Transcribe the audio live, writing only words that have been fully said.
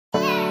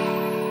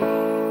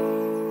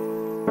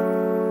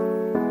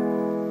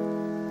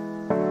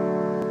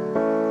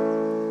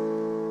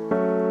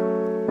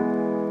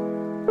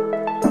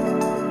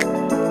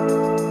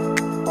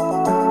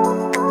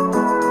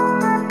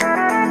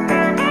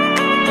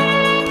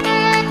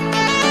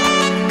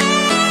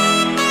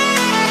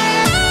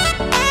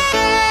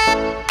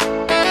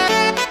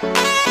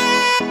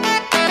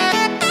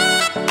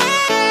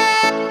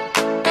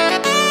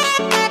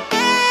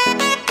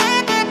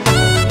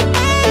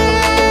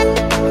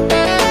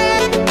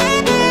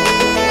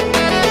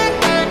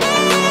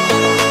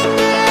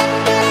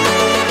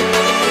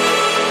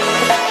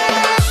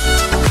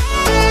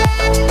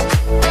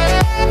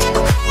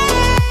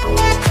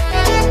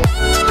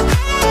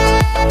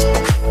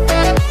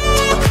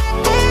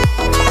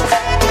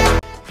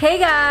Hey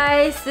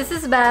guys, this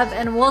is Bev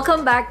and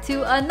welcome back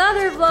to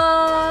another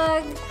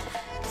vlog.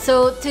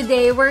 So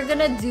today we're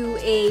gonna do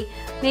a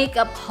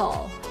makeup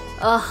haul.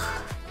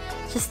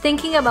 Just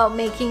thinking about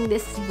making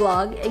this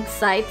vlog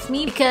excites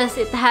me because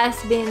it has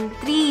been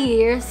 3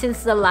 years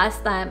since the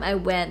last time I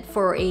went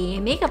for a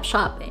makeup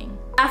shopping.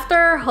 After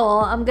our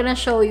haul, I'm gonna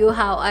show you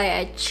how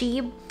I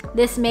achieved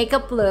this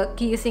makeup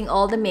look using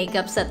all the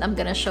makeups that I'm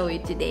gonna show you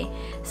today.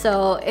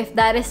 So if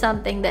that is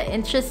something that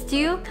interests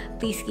you,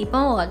 please keep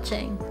on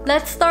watching.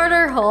 Let's start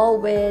our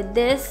haul with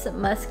this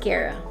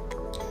mascara.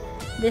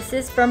 This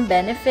is from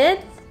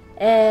Benefit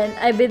and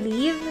I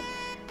believe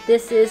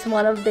this is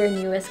one of their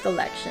newest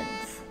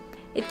collections.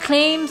 It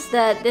claims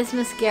that this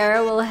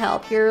mascara will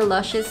help your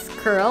luscious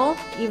curl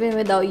even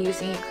without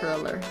using a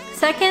curler.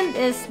 Second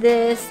is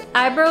this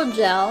eyebrow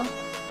gel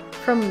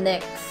from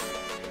NYX.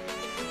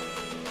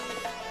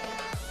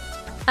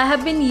 I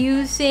have been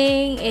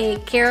using a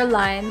care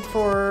line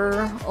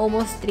for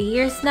almost 3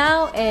 years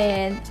now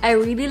and I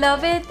really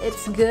love it.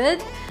 It's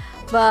good,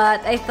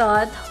 but I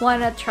thought, why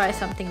not try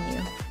something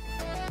new?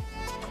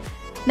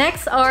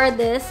 Next are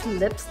these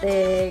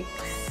lipsticks.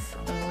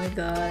 Oh my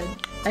god.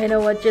 I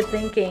know what you're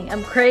thinking.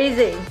 I'm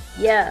crazy.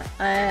 Yeah,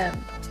 I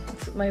am.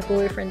 That's what my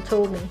boyfriend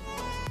told me.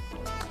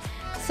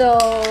 So,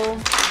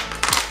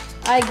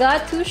 I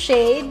got 2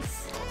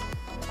 shades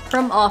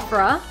from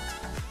Ofra,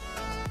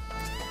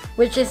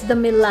 which is the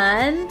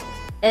Milan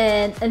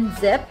and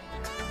Zip.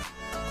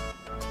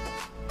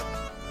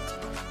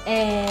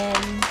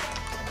 And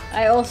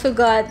I also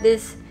got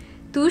this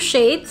 2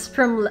 shades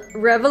from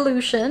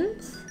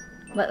Revolutions,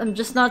 but I'm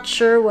just not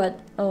sure what.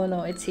 Oh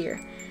no, it's here.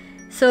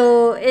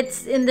 So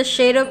it's in the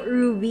shade of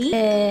Ruby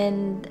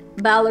and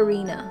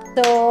Ballerina.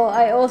 So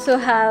I also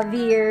have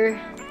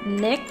here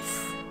NYX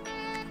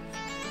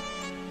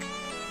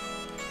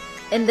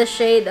in the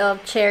shade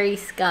of Cherry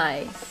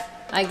Skies.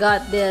 I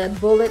got the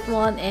bullet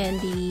one and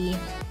the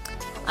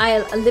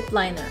lip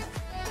liner.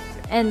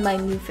 And my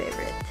new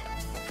favorite,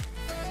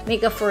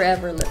 Makeup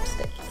Forever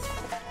lipsticks.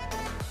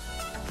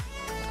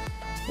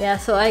 Yeah,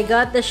 so I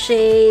got the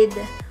shade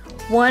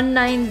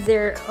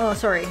 190. Oh,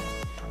 sorry.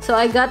 So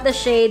I got the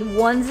shade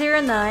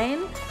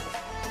 109,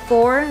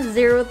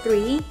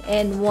 403,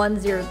 and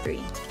 103.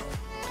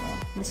 Oh,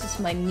 this is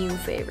my new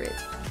favorite.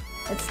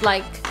 It's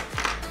like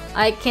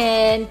I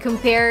can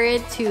compare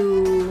it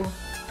to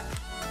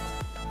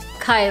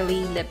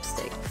Kylie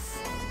lipsticks.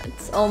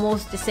 It's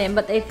almost the same,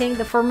 but I think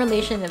the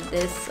formulation of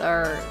this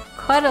are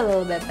quite a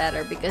little bit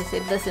better because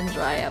it doesn't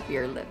dry up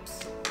your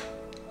lips.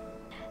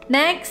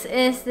 Next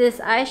is this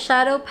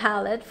eyeshadow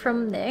palette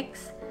from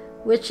NYX,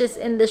 which is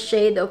in the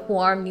shade of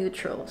Warm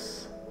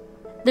Neutrals.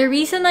 The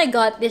reason I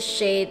got this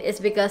shade is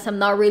because I'm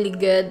not really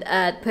good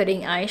at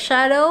putting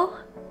eyeshadow,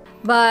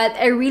 but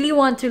I really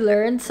want to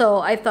learn, so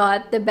I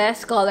thought the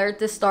best color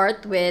to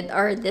start with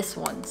are these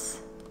ones.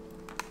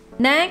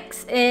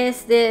 Next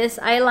is this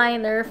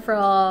eyeliner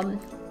from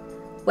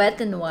Wet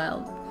n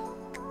Wild.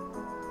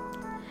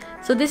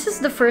 So this is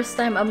the first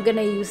time I'm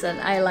gonna use an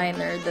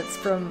eyeliner that's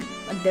from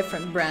a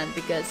different brand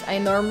because I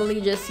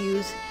normally just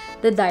use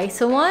the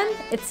Daiso one.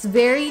 It's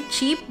very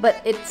cheap,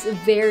 but it's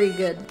very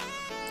good.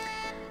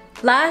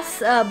 Last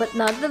but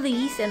not the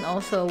least, and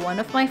also one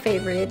of my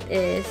favorite,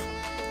 is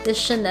the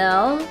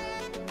Chanel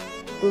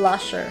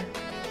blusher.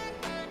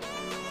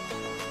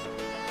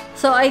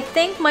 So I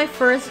think my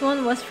first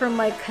one was from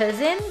my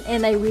cousin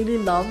and I really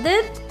loved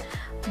it,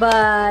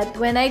 but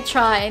when I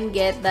try and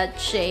get that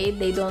shade,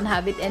 they don't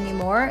have it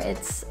anymore.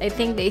 I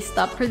think they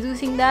stopped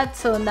producing that,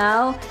 so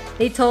now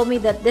they told me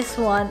that this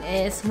one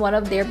is one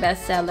of their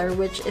bestseller,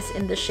 which is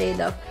in the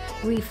shade of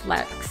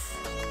Reflex.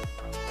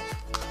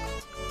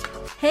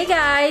 Hey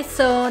guys,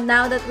 so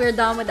now that we're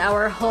done with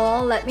our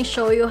haul, let me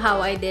show you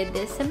how I did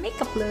this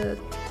makeup look.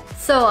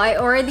 So I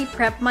already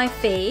prepped my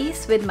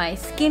face with my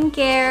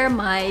skincare,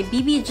 my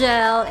BB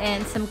gel,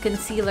 and some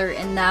concealer,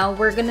 and now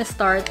we're gonna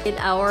start with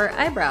our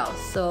eyebrows.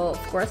 So of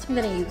course I'm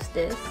gonna use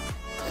this.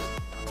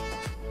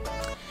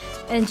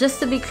 And just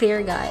to be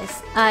clear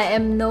guys, I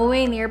am no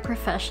way near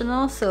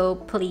professional, so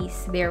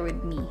please bear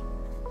with me.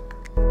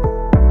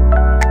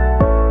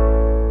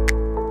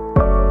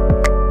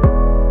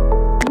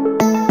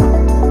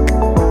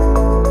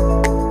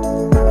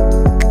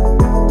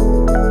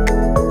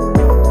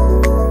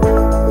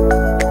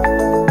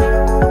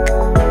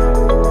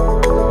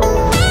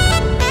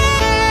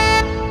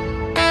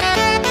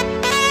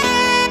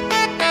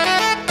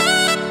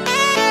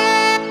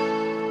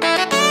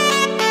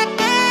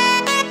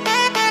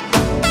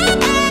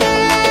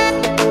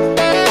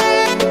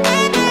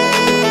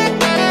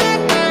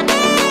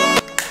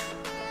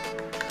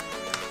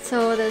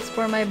 So that's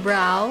for my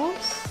brows.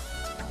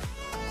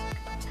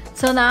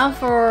 So now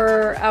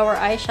for our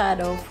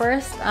eyeshadow.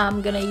 First,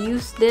 I'm gonna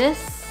use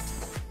this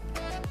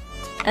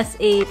as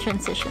a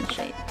transition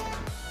shade.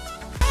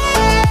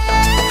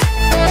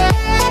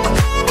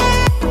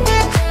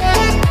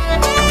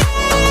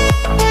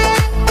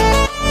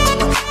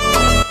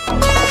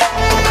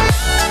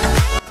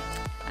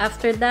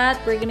 After that,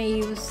 we're gonna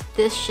use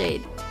this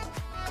shade.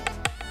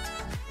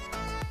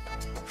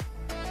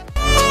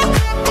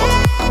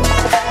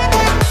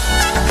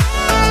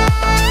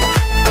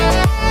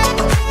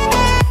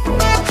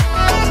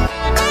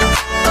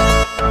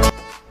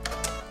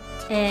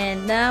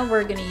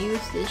 we're gonna use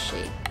this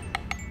shade.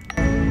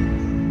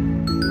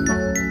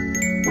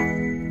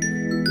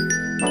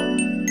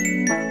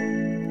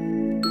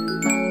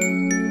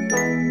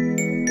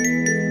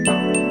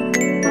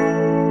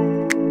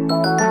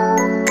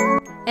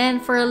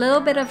 And for a little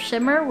bit of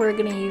shimmer, we're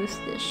gonna use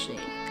this shade.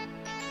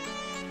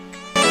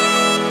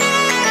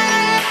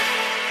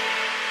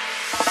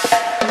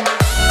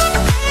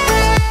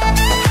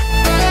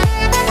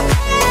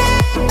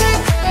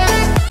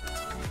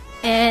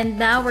 And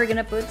now we're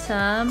gonna put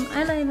some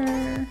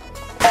eyeliner.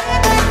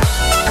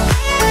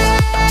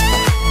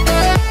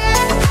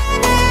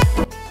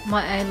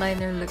 My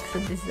eyeliner looks a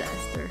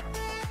disaster.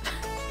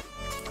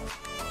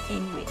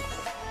 Anyway.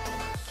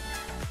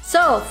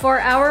 So for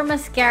our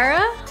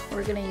mascara,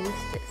 we're gonna use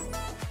this.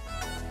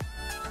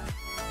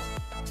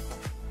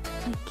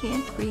 I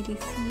can't really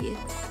see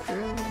it's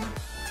curling.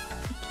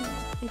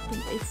 I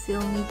think I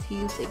still need to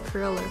use a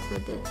curler for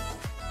this.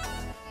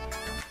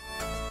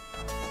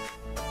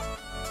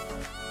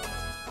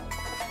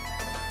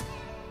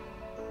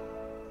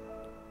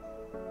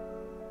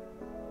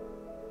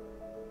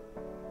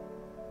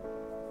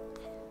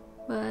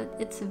 But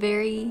it's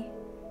very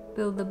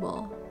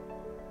buildable.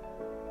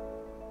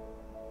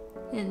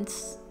 And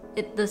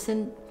it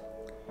doesn't,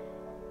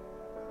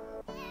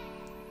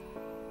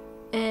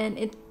 and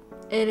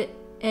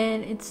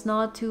it's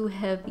not too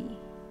heavy.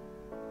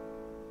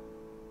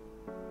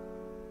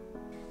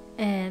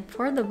 And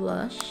for the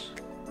blush,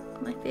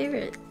 my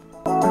favorite.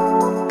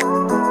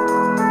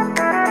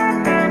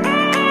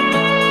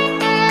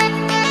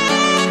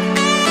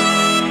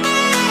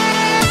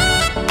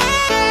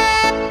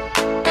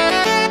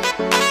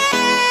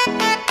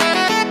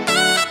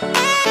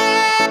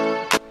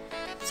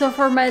 So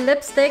for my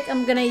lipstick,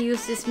 I'm gonna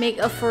use this Make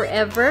Up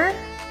Forever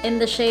in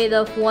the shade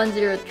of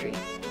 103.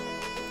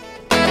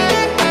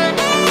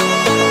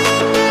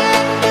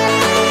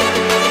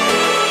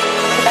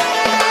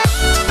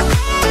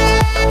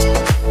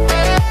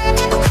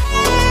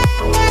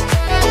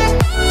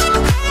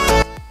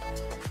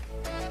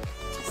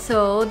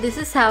 So this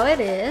is how it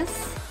is.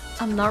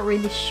 I'm not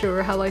really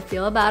sure how I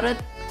feel about it,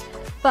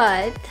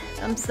 but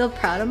I'm still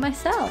proud of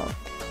myself.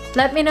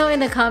 Let me know in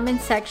the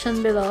comment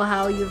section below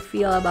how you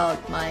feel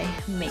about my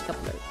makeup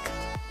look.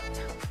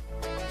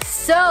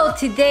 So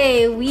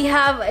today we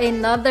have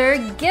another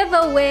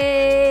giveaway.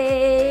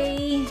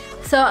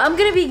 So I'm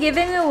gonna be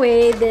giving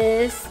away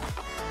this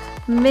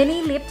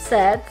mini lip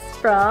sets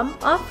from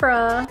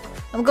Ofra.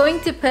 I'm going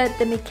to put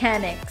the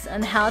mechanics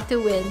on how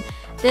to win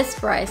this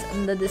prize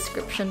in the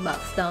description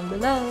box down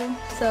below.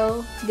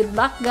 So good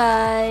luck,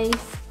 guys.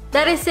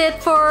 That is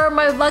it for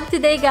my vlog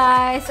today,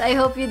 guys. I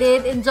hope you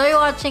did enjoy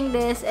watching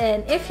this,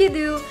 and if you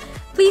do,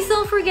 please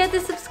don't forget to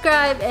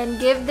subscribe and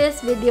give this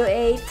video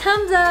a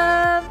thumbs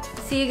up.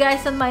 See you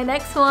guys on my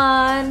next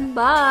one.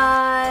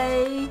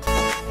 Bye!